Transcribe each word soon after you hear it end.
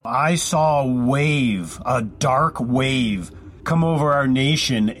I saw a dark wave come over our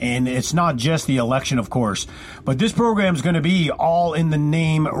nation, and it's not just the election, of course, but this program is going to be all in the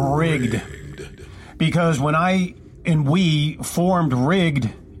name rigged. Because when we formed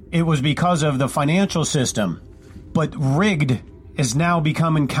Rigged, it was because of the financial system. But rigged is now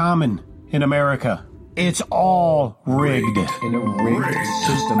becoming common in America. It's all rigged. In a rigged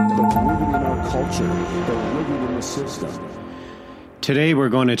system, they're rigged in our culture, they're rigged in the system. Today we're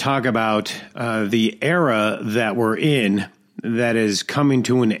going to talk about the era that we're in that is coming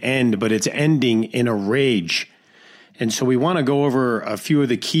to an end, but it's ending in a rage. And so we want to go over a few of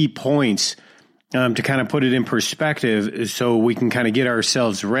the key points to kind of put it in perspective so we can kind of get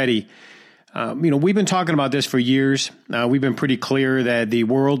ourselves ready. We've been talking about this for years. We've been pretty clear that the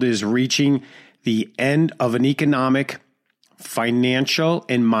world is reaching the end of an economic, financial,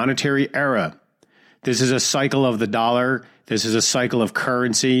 and monetary era. This is a cycle of the dollar. This is a cycle of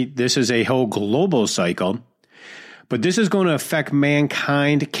currency. This is a whole global cycle. But this is going to affect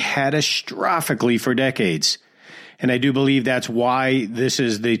mankind catastrophically for decades. And I do believe that's why this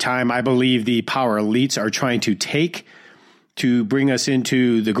is the time I believe the power elites are trying to take to bring us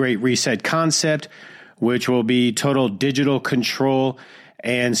into the Great Reset concept, which will be total digital control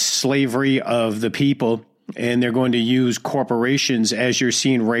and slavery of the people. And they're going to use corporations, as you're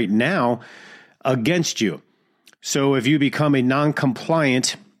seeing right now, against you. So if you become a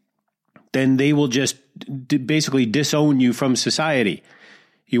non-compliant, then they will just basically disown you from society.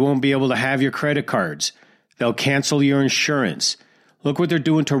 You won't be able to have your credit cards. They'll cancel your insurance. Look what they're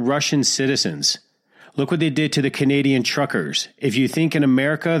doing to Russian citizens. Look what they did to the Canadian truckers. If you think in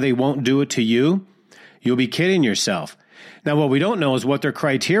America they won't do it to you, you'll be kidding yourself. Now, what we don't know is what their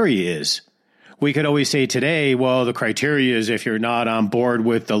criteria is. We could always say today, well, the criteria is if you're not on board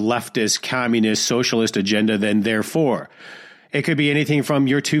with the leftist, communist, socialist agenda, then therefore. It could be anything from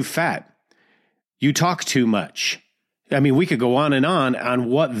you're too fat. You talk too much. I mean, we could go on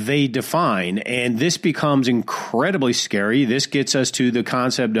what they define, and this becomes incredibly scary. This gets us to the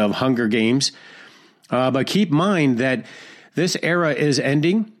concept of Hunger Games. But keep in mind that this era is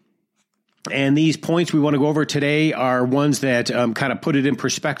ending, and these points we want to go over today are ones that kind of put it in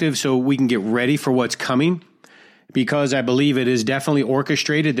perspective so we can get ready for what's coming, because I believe it is definitely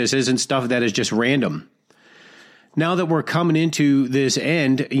orchestrated. This isn't stuff that is just random. Now that we're coming into this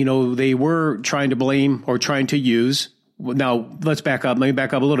end, they were trying to blame or trying to use. Now, let's back up. Let me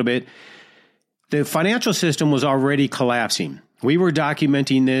back up a little bit. The financial system was already collapsing. We were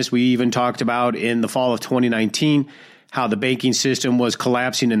documenting this. We even talked about in the fall of 2019 how the banking system was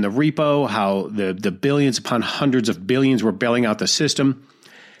collapsing in the repo, how the billions upon hundreds of billions were bailing out the system.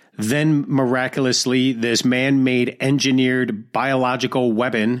 Then, miraculously, this man-made engineered biological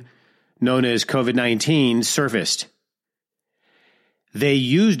weapon known as COVID-19 surfaced. They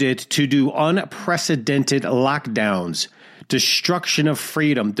used it to do unprecedented lockdowns, destruction of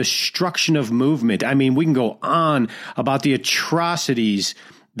freedom, destruction of movement. I mean, we can go on about the atrocities,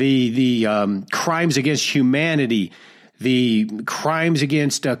 the crimes against humanity, the crimes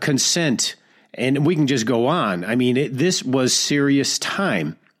against consent, and we can just go on. I mean, this was serious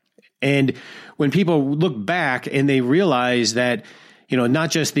time. And when people look back and they realize that,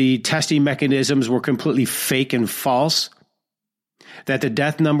 not just the testing mechanisms were completely fake and false, that the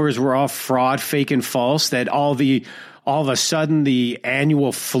death numbers were all fraud, fake and false, that all of a sudden the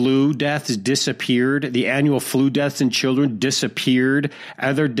annual flu deaths disappeared, the annual flu deaths in children disappeared,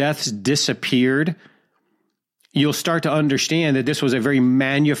 other deaths disappeared, you'll start to understand that this was a very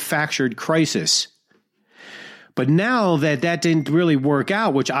manufactured crisis. But now that didn't really work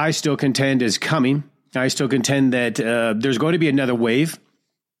out, which I still contend is coming, I still contend that there's going to be another wave.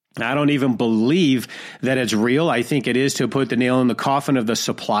 I don't even believe that it's real. I think it is to put the nail in the coffin of the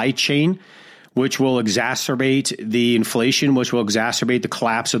supply chain, which will exacerbate the inflation, which will exacerbate the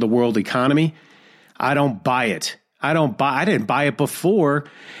collapse of the world economy. I don't buy it. I didn't buy it before,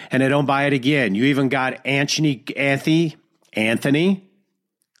 and I don't buy it again. You even got Anthony,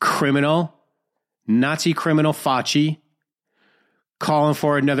 criminal, Nazi criminal Fauci, calling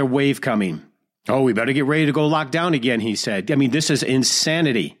for another wave coming. Oh, we better get ready to go lock down again, he said. I mean, this is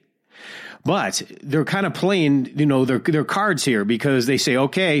insanity. But they're kind of playing, their cards here, because they say,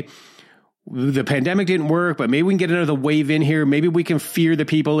 okay, the pandemic didn't work, but maybe we can get another wave in here. Maybe we can fear the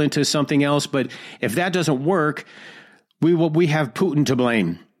people into something else. But if that doesn't work, we have Putin to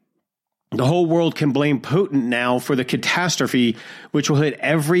blame. The whole world can blame Putin now for the catastrophe, which will hit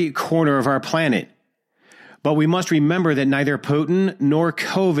every corner of our planet. But we must remember that neither Putin nor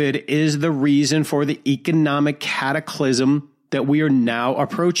COVID is the reason for the economic cataclysm that we are now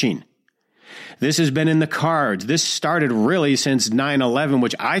approaching. This has been in the cards. This started really since 9/11,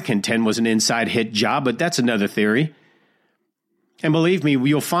 which I contend was an inside hit job, but that's another theory. And believe me,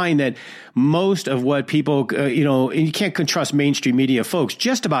 you'll find that most of what people, and you can't trust mainstream media folks.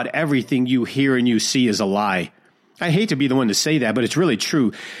 Just about everything you hear and you see is a lie. I hate to be the one to say that, but it's really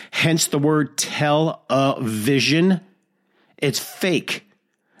true. Hence the word television. It's fake.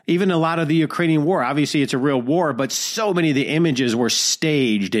 Even a lot of the Ukrainian war, obviously it's a real war, but so many of the images were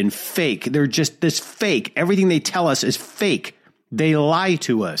staged and fake. They're just this fake. Everything they tell us is fake. They lie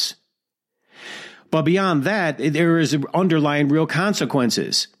to us. But beyond that, there is underlying real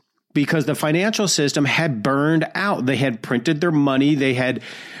consequences because the financial system had burned out. They had printed their money. They had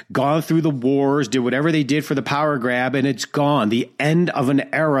gone through the wars, did whatever they did for the power grab, and it's gone. The end of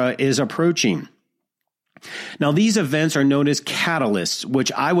an era is approaching. Now, these events are known as catalysts,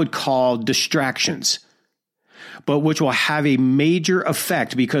 which I would call distractions, but which will have a major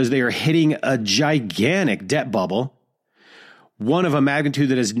effect because they are hitting a gigantic debt bubble. One of a magnitude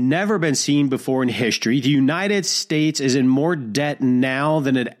that has never been seen before in history. The United States is in more debt now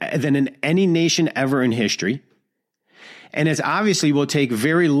than in any nation ever in history. And it obviously will take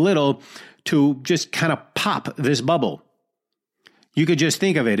very little to just kind of pop this bubble. You could just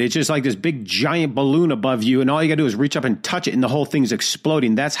think of it. It's just like this big giant balloon above you, and all you got to do is reach up and touch it, and the whole thing's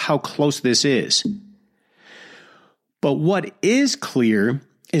exploding. That's how close this is. But what is clear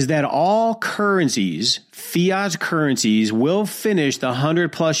is that all currencies, fiat currencies, will finish the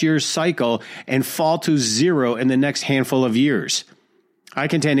 100-plus year cycle and fall to zero in the next handful of years. I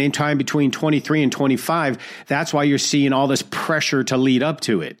contend in time between 23 and 25, that's why you're seeing all this pressure to lead up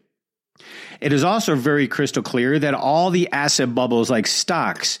to it. It is also very crystal clear that all the asset bubbles like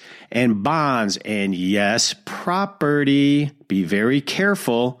stocks and bonds and, yes, property, be very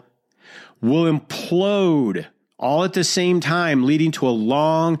careful, will implode all at the same time, leading to a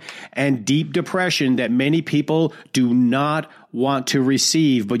long and deep depression that many people do not want to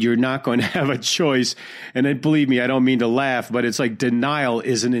receive, but you're not going to have a choice. And then, believe me, I don't mean to laugh, but it's like denial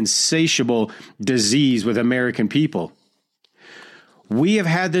is an insatiable disease with American people. We have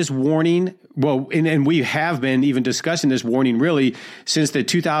had this warning, and we have been even discussing this warning really since the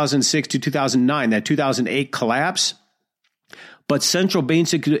 2006 to 2009, that 2008 collapse, but central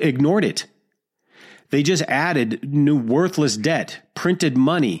banks ignored it. They just added new worthless debt, printed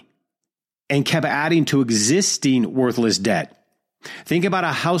money, and kept adding to existing worthless debt. Think about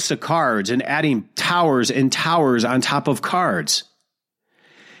a house of cards and adding towers and towers on top of cards.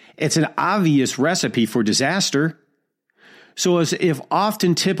 It's an obvious recipe for disaster. So as if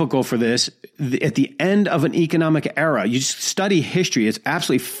often typical for this, at the end of an economic era, you study history, it's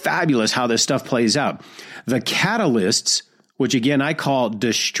absolutely fabulous how this stuff plays out. The catalysts, which again I call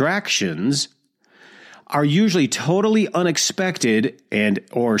distractions, are usually totally unexpected and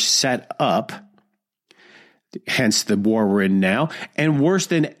or set up, hence the war we're in now, and worse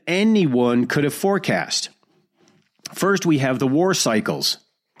than anyone could have forecast. First, we have the war cycles.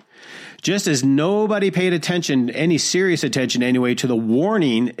 Just as nobody paid attention, any serious attention anyway, to the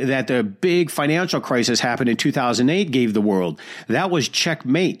warning that the big financial crisis happened in 2008 gave the world, that was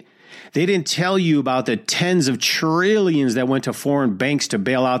checkmate. They didn't tell you about the tens of trillions that went to foreign banks to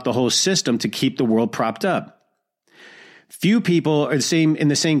bail out the whole system to keep the world propped up. Few people in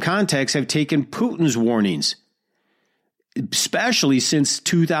the same context have taken Putin's warnings, especially since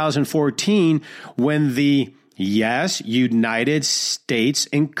 2014 when the United States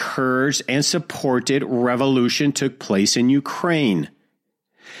encouraged and supported revolution took place in Ukraine.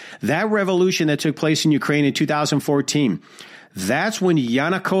 That revolution that took place in Ukraine in 2014, that's when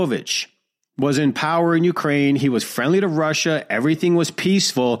Yanukovych was in power in Ukraine. He was friendly to Russia. Everything was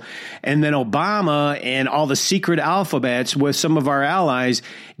peaceful. And then Obama and all the secret alphabets with some of our allies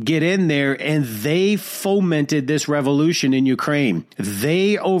get in there and they fomented this revolution in Ukraine.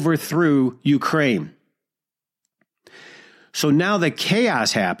 They overthrew Ukraine. So now the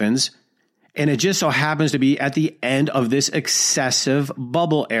chaos happens, and it just so happens to be at the end of this excessive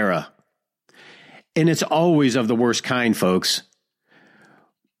bubble era. And it's always of the worst kind, folks.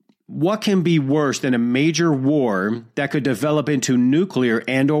 What can be worse than a major war that could develop into nuclear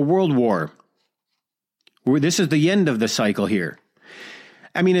and or world war? This is the end of the cycle here.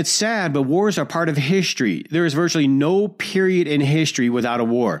 I mean, it's sad, but wars are part of history. There is virtually no period in history without a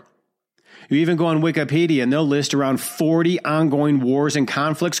war. You even go on Wikipedia and they'll list around 40 ongoing wars and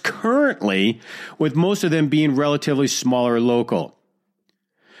conflicts currently, with most of them being relatively small or local.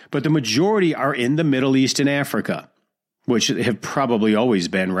 But the majority are in the Middle East and Africa, which have probably always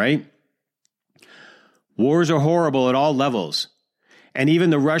been, right? Wars are horrible at all levels. And even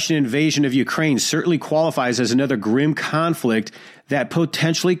the Russian invasion of Ukraine certainly qualifies as another grim conflict that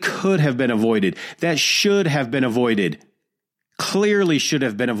potentially could have been avoided, that should have been avoided, clearly should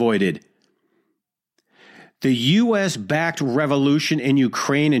have been avoided. The U.S.-backed revolution in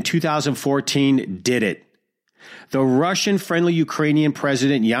Ukraine in 2014 did it. The Russian-friendly Ukrainian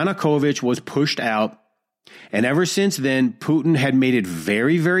president Yanukovych was pushed out. And ever since then, Putin had made it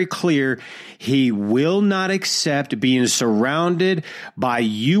very, very clear he will not accept being surrounded by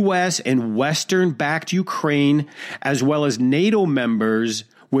U.S. and Western-backed Ukraine, as well as NATO members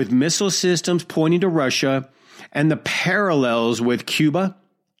with missile systems pointing to Russia, and the parallels with Cuba,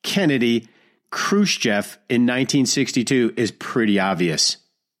 Kennedy, Khrushchev in 1962 is pretty obvious.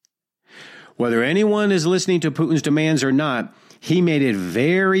 Whether anyone is listening to Putin's demands or not, he made it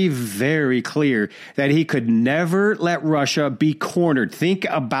very, very clear that he could never let Russia be cornered. Think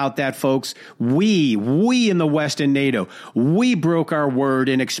about that, folks. We in the West and NATO, we broke our word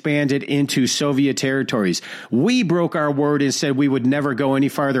and expanded into Soviet territories. We broke our word and said we would never go any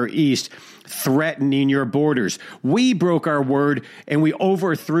farther east, threatening your borders. We broke our word and we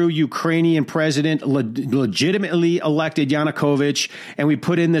overthrew Ukrainian president, legitimately elected Yanukovych, and we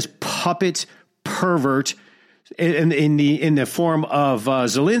put in this puppet pervert in the form of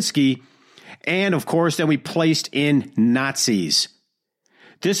Zelensky, and of course, then we placed in Nazis.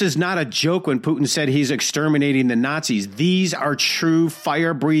 This is not a joke when Putin said he's exterminating the Nazis. These are true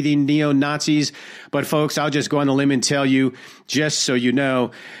fire-breathing neo-Nazis. But folks, I'll just go on the limb and tell you, just so you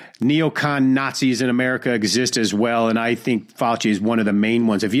know, neocon Nazis in America exist as well, and I think Fauci is one of the main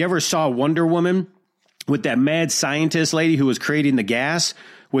ones. If you ever saw Wonder Woman with that mad scientist lady who was creating the gas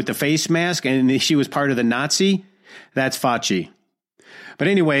with the face mask, and she was part of the Nazi, that's Fauci. But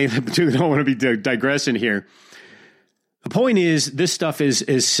anyway, I don't want to be digressing here. The point is, this stuff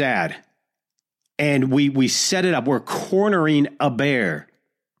is sad. And we set it up. We're cornering a bear.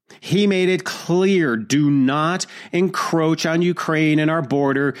 He made it clear, do not encroach on Ukraine and our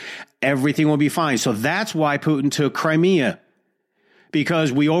border. Everything will be fine. So that's why Putin took Crimea.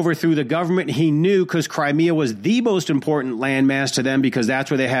 Because we overthrew the government. He knew, because Crimea was the most important landmass to them, because that's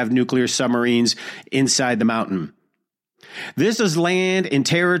where they have nuclear submarines inside the mountain. This is land and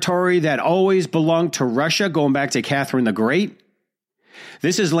territory that always belonged to Russia, going back to Catherine the Great.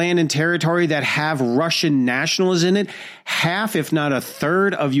 This is land and territory that have Russian nationals in it. Half, if not a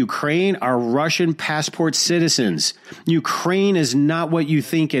third, of Ukraine are Russian passport citizens. Ukraine is not what you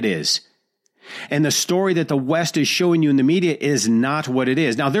think it is. And the story that the West is showing you in the media is not what it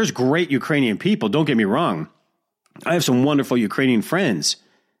is. Now, there's great Ukrainian people. Don't get me wrong. I have some wonderful Ukrainian friends.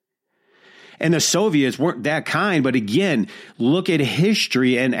 And the Soviets weren't that kind. But again, look at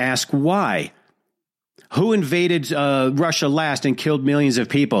history and ask why. Who invaded Russia last and killed millions of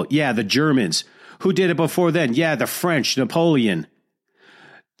people? Yeah, the Germans. Who did it before then? Yeah, the French, Napoleon.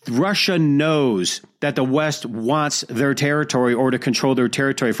 Russia knows that the West wants their territory or to control their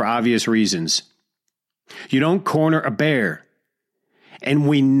territory for obvious reasons. You don't corner a bear. And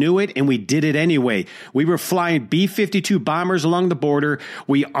we knew it, and we did it anyway. We were flying B-52 bombers along the border.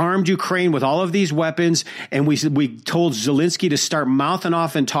 We armed Ukraine with all of these weapons, and we told Zelensky to start mouthing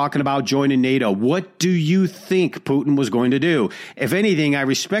off and talking about joining NATO. What do you think Putin was going to do? If anything, I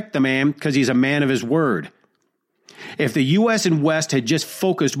respect the man because he's a man of his word. If the U.S. and West had just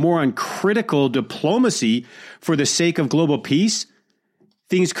focused more on critical diplomacy for the sake of global peace,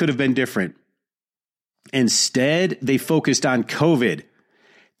 things could have been different. Instead, they focused on COVID,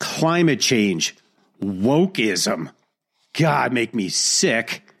 climate change, wokeism. God, make me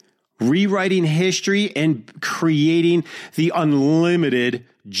sick. Rewriting history and creating the unlimited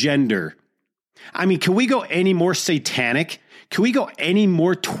gender. I mean, can we go any more satanic? Can we go any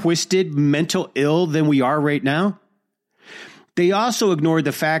more twisted, mental ill than we are right now? They also ignored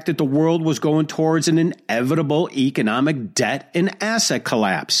the fact that the world was going towards an inevitable economic debt and asset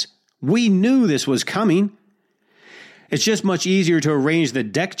collapse. We knew this was coming. It's just much easier to arrange the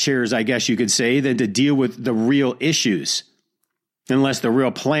deck chairs, I guess you could say, than to deal with the real issues, unless the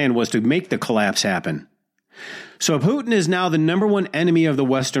real plan was to make the collapse happen. So Putin is now the number one enemy of the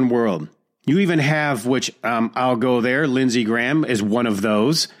Western world. You even have, which I'll go there, Lindsey Graham is one of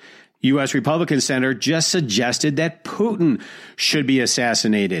those. U.S. Republican senator just suggested that Putin should be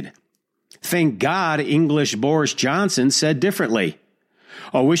assassinated. Thank God English Boris Johnson said differently.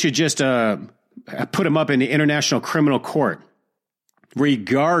 Oh, we should just put him up in the International Criminal Court,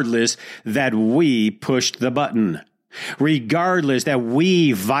 regardless that we pushed the button, regardless that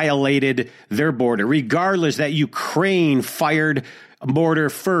we violated their border, regardless that Ukraine fired border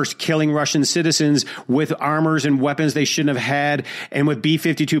first, killing Russian citizens with armors and weapons they shouldn't have had, and with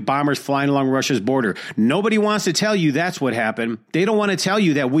B-52 bombers flying along Russia's border. Nobody wants to tell you that's what happened. They don't want to tell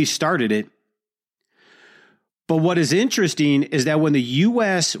you that we started it. But what is interesting is that when the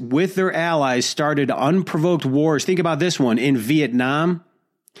U.S. with their allies started unprovoked wars, think about this one, in Vietnam,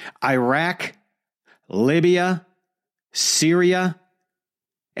 Iraq, Libya, Syria,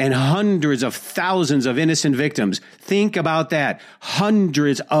 and hundreds of thousands of innocent victims. Think about that.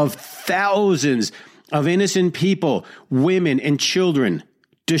 Hundreds of thousands of innocent people, women and children,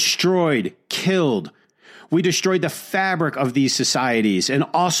 destroyed, killed. We destroyed the fabric of these societies, and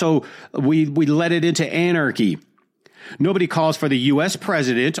also we led it into anarchy. Nobody calls for the U.S.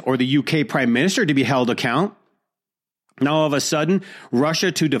 president or the UK prime minister to be held account. Now, all of a sudden,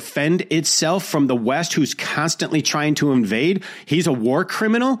 Russia, to defend itself from the West, who's constantly trying to invade, he's a war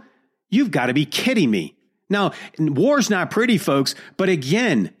criminal? You've got to be kidding me. Now, war's not pretty, folks, but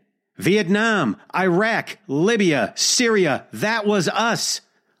again, Vietnam, Iraq, Libya, Syria, that was us.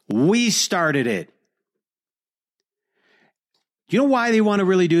 We started it. You know why they want to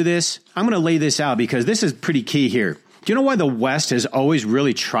really do this? I'm going to lay this out because this is pretty key here. Do you know why the West has always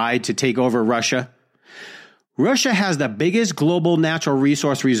really tried to take over Russia? Russia has the biggest global natural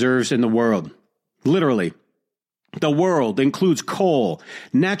resource reserves in the world. Literally. The world includes coal,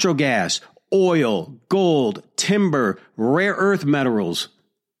 natural gas, oil, gold, timber, rare earth minerals.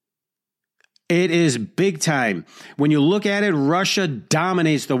 It is big time. When you look at it, Russia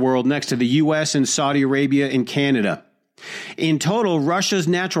dominates the world next to the U.S. and Saudi Arabia and Canada. In total, Russia's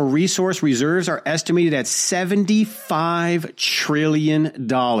natural resource reserves are estimated at $75 trillion.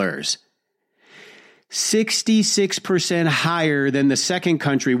 66% higher than the second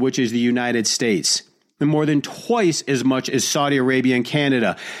country, which is the United States, and more than twice as much as Saudi Arabia and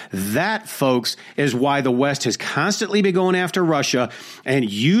Canada. That, folks, is why the West has constantly been going after Russia, and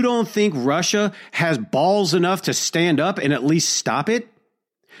you don't think Russia has balls enough to stand up and at least stop it?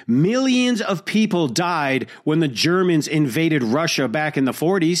 Millions of people died when the Germans invaded Russia back in the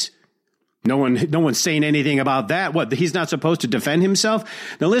 40s. No one's saying anything about that. What, he's not supposed to defend himself?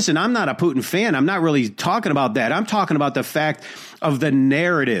 Now listen, I'm not a Putin fan. I'm not really talking about that. I'm talking about the fact of the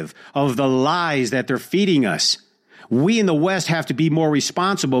narrative, of the lies that they're feeding us. We in the West have to be more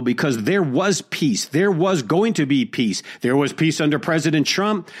responsible because there was peace. There was going to be peace. There was peace under President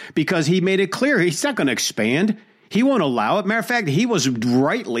Trump because he made it clear he's not going to expand. He won't allow it. Matter of fact, he was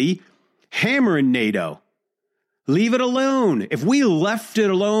rightly hammering NATO. Leave it alone. If we left it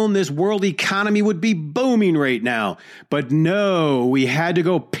alone, this world economy would be booming right now. But no, we had to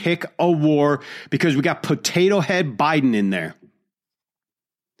go pick a war because we got potato head Biden in there.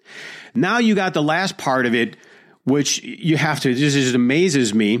 Now you got the last part of it, which you have to, this just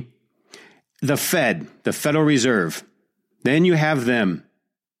amazes me. The Fed, the Federal Reserve. Then you have them,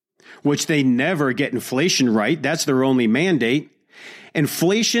 which they never get inflation right. That's their only mandate.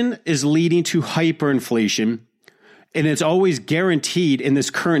 Inflation is leading to hyperinflation. And it's always guaranteed in this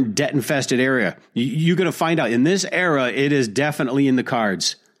current debt-infested area. You're going to find out in this era, it is definitely in the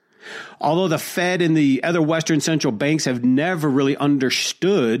cards. Although the Fed and the other Western central banks have never really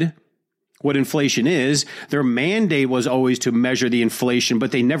understood what inflation is, their mandate was always to measure the inflation,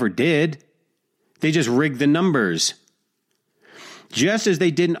 but they never did. They just rigged the numbers. Just as they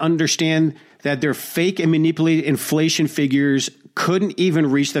didn't understand that their fake and manipulated inflation figures couldn't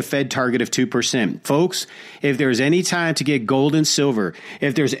even reach the Fed target of 2%. Folks, if there's any time to get gold and silver,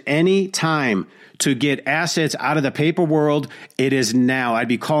 if there's any time to get assets out of the paper world, it is now. I'd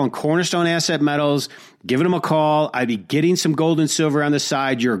be calling Cornerstone Asset Metals, giving them a call. I'd be getting some gold and silver on the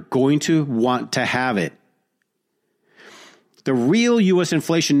side. You're going to want to have it. The real U.S.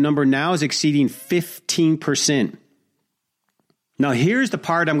 inflation number now is exceeding 15%. Now, here's the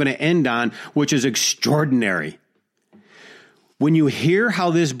part I'm going to end on, which is extraordinary. When you hear how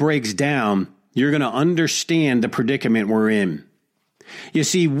this breaks down, you're going to understand the predicament we're in. You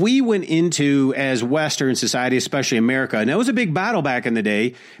see, we went into, as Western society, especially America, and it was a big battle back in the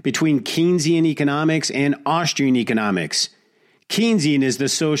day between Keynesian economics and Austrian economics. Keynesian is the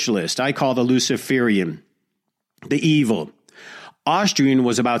socialist. I call the Luciferian, the evil. Austrian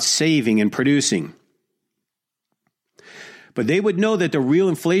was about saving and producing. But they would know that the real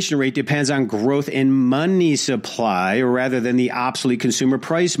inflation rate depends on growth in money supply rather than the obsolete consumer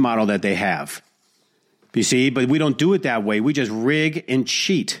price model that they have. You see, but we don't do it that way. We just rig and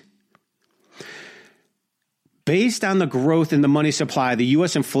cheat. Based on the growth in the money supply, the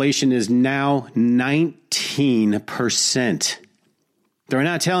U.S. inflation is now 19%. They're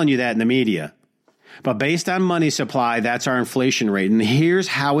not telling you that in the media. But based on money supply, that's our inflation rate. And here's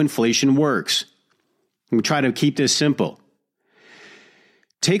how inflation works. We try to keep this simple.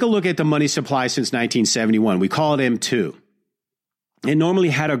 Take a look at the money supply since 1971. We call it M2. It normally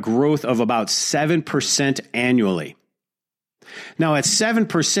had a growth of about 7% annually. Now, at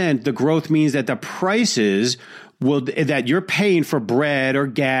 7%, the growth means that the prices that you're paying for bread or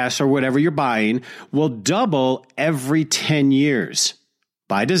gas or whatever you're buying will double every 10 years.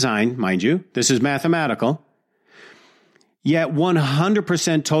 By design, mind you, this is mathematical. Yet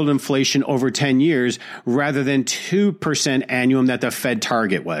 100% total inflation over 10 years rather than 2% annual that the Fed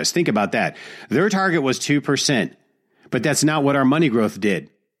target was. Think about that. Their target was 2%, but that's not what our money growth did.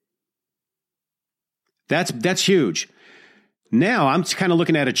 That's huge. Now, I'm kind of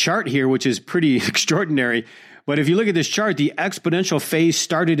looking at a chart here, which is pretty extraordinary. But if you look at this chart, the exponential phase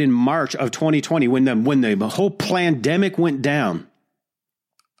started in March of 2020 when the whole pandemic went down.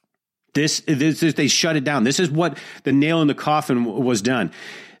 This they shut it down. This is what the nail in the coffin was done.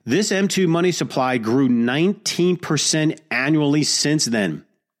 This M2 money supply grew 19% annually since then.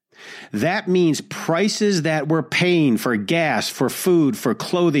 That means prices that we're paying for gas, for food, for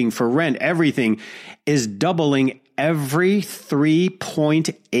clothing, for rent, everything is doubling every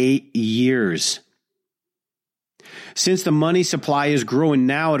 3.8 years. Since the money supply is growing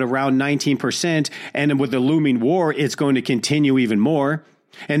now at around 19%, and with the looming war, it's going to continue even more.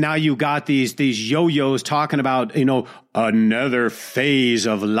 And now you got these yo-yos talking about, another phase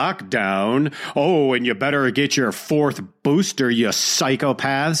of lockdown. Oh, and you better get your fourth booster, you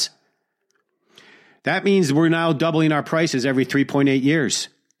psychopaths. That means we're now doubling our prices every 3.8 years.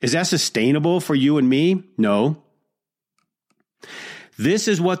 Is that sustainable for you and me? No. This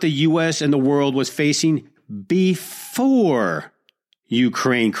is what the U.S. and the world was facing before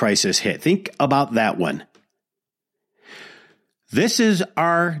Ukraine crisis hit. Think about that one. This is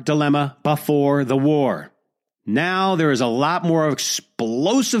our dilemma before the war. Now there is a lot more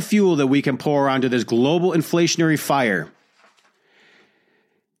explosive fuel that we can pour onto this global inflationary fire.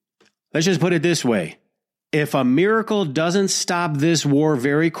 Let's just put it this way. If a miracle doesn't stop this war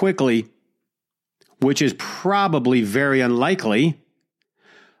very quickly, which is probably very unlikely,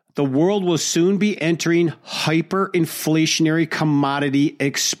 the world will soon be entering hyperinflationary commodity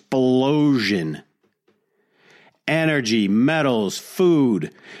explosion. Energy, metals,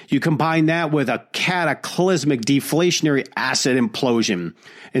 food. You combine that with a cataclysmic deflationary asset implosion.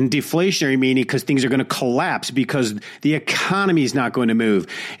 And deflationary meaning because things are going to collapse because the economy is not going to move.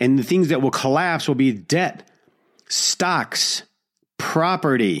 And the things that will collapse will be debt, stocks,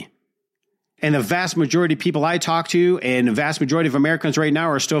 property. And the vast majority of people I talk to and the vast majority of Americans right now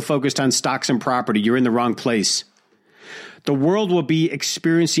are still focused on stocks and property. You're in the wrong place. The world will be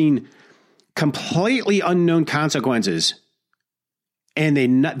experiencing completely unknown consequences, and they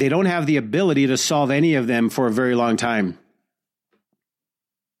don't have the ability to solve any of them for a very long time.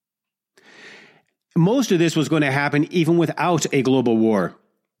 Most of this was going to happen even without a global war.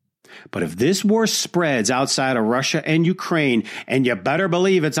 But if this war spreads outside of Russia and Ukraine, and you better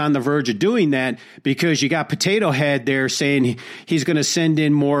believe it's on the verge of doing that because you got Potato Head there saying he's going to send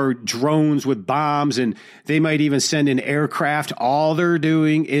in more drones with bombs, and they might even send in aircraft. All they're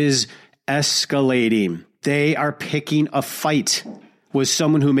doing is escalating. They are picking a fight with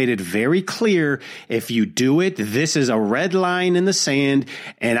someone who made it very clear, if you do it, this is a red line in the sand,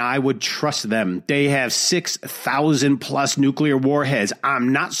 and I would trust them. They have 6,000 plus nuclear warheads.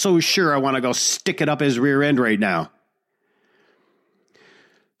 I'm not so sure I want to go stick it up his rear end right now.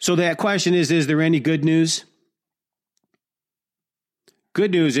 So that question is there any good news?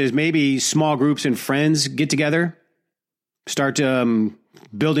 Good news is maybe small groups and friends get together, start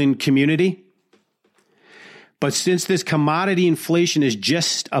building community. But since this commodity inflation is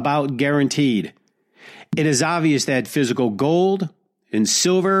just about guaranteed, it is obvious that physical gold and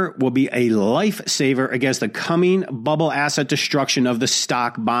silver will be a lifesaver against the coming bubble asset destruction of the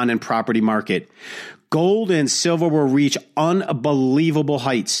stock, bond, and property market. Gold and silver will reach unbelievable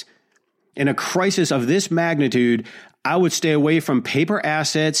heights. In a crisis of this magnitude, I would stay away from paper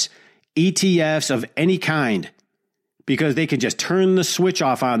assets, ETFs of any kind, because they can just turn the switch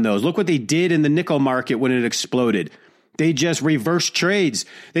off on those. Look what they did in the nickel market when it exploded. They just reversed trades.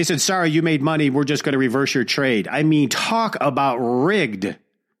 They said, sorry, you made money. We're just going to reverse your trade. I mean, talk about rigged.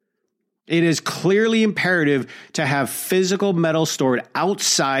 It is clearly imperative to have physical metal stored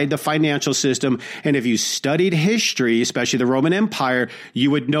outside the financial system. And if you studied history, especially the Roman Empire, you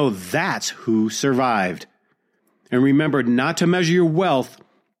would know that's who survived. And remember not to measure your wealth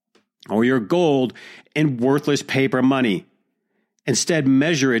or your gold in worthless paper money. Instead,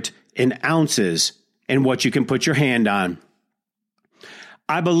 measure it in ounces and what you can put your hand on.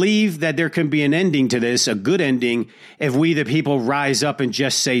 I believe that there can be an ending to this, a good ending, if we the people rise up and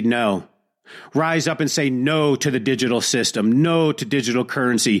just say no. Rise up and say no to the digital system, no to digital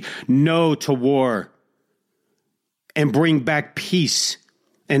currency, no to war, and bring back peace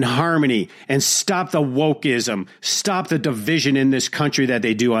and harmony and stop the wokeism, stop the division in this country that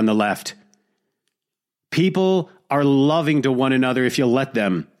they do on the left. People are loving to one another if you let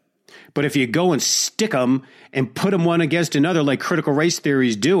them. But if you go and stick them and put them one against another like critical race theory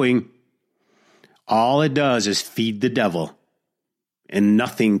is doing, all it does is feed the devil. And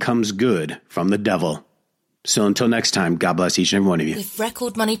nothing comes good from the devil. So until next time, God bless each and every one of you. With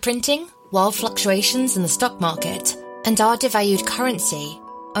record money printing, wild fluctuations in the stock market, and our devalued currency,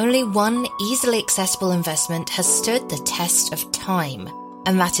 only one easily accessible investment has stood the test of time,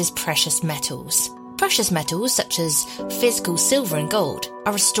 and that is precious metals. Precious metals, such as physical silver and gold,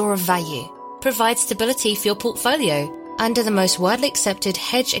 are a store of value, provide stability for your portfolio, and are the most widely accepted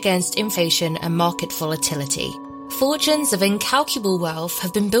hedge against inflation and market volatility. Fortunes of incalculable wealth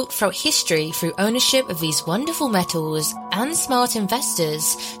have been built throughout history through ownership of these wonderful metals, and smart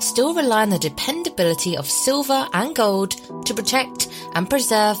investors still rely on the dependability of silver and gold to protect and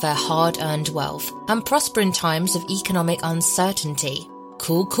preserve their hard-earned wealth and prosper in times of economic uncertainty.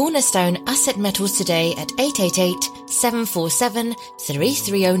 Call Cornerstone Asset Metals today at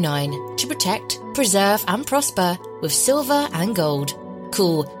 888-747-3309 to protect, preserve and prosper with silver and gold.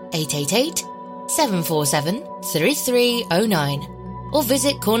 Call 888-747-3309 or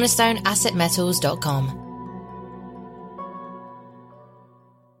visit cornerstoneassetmetals.com.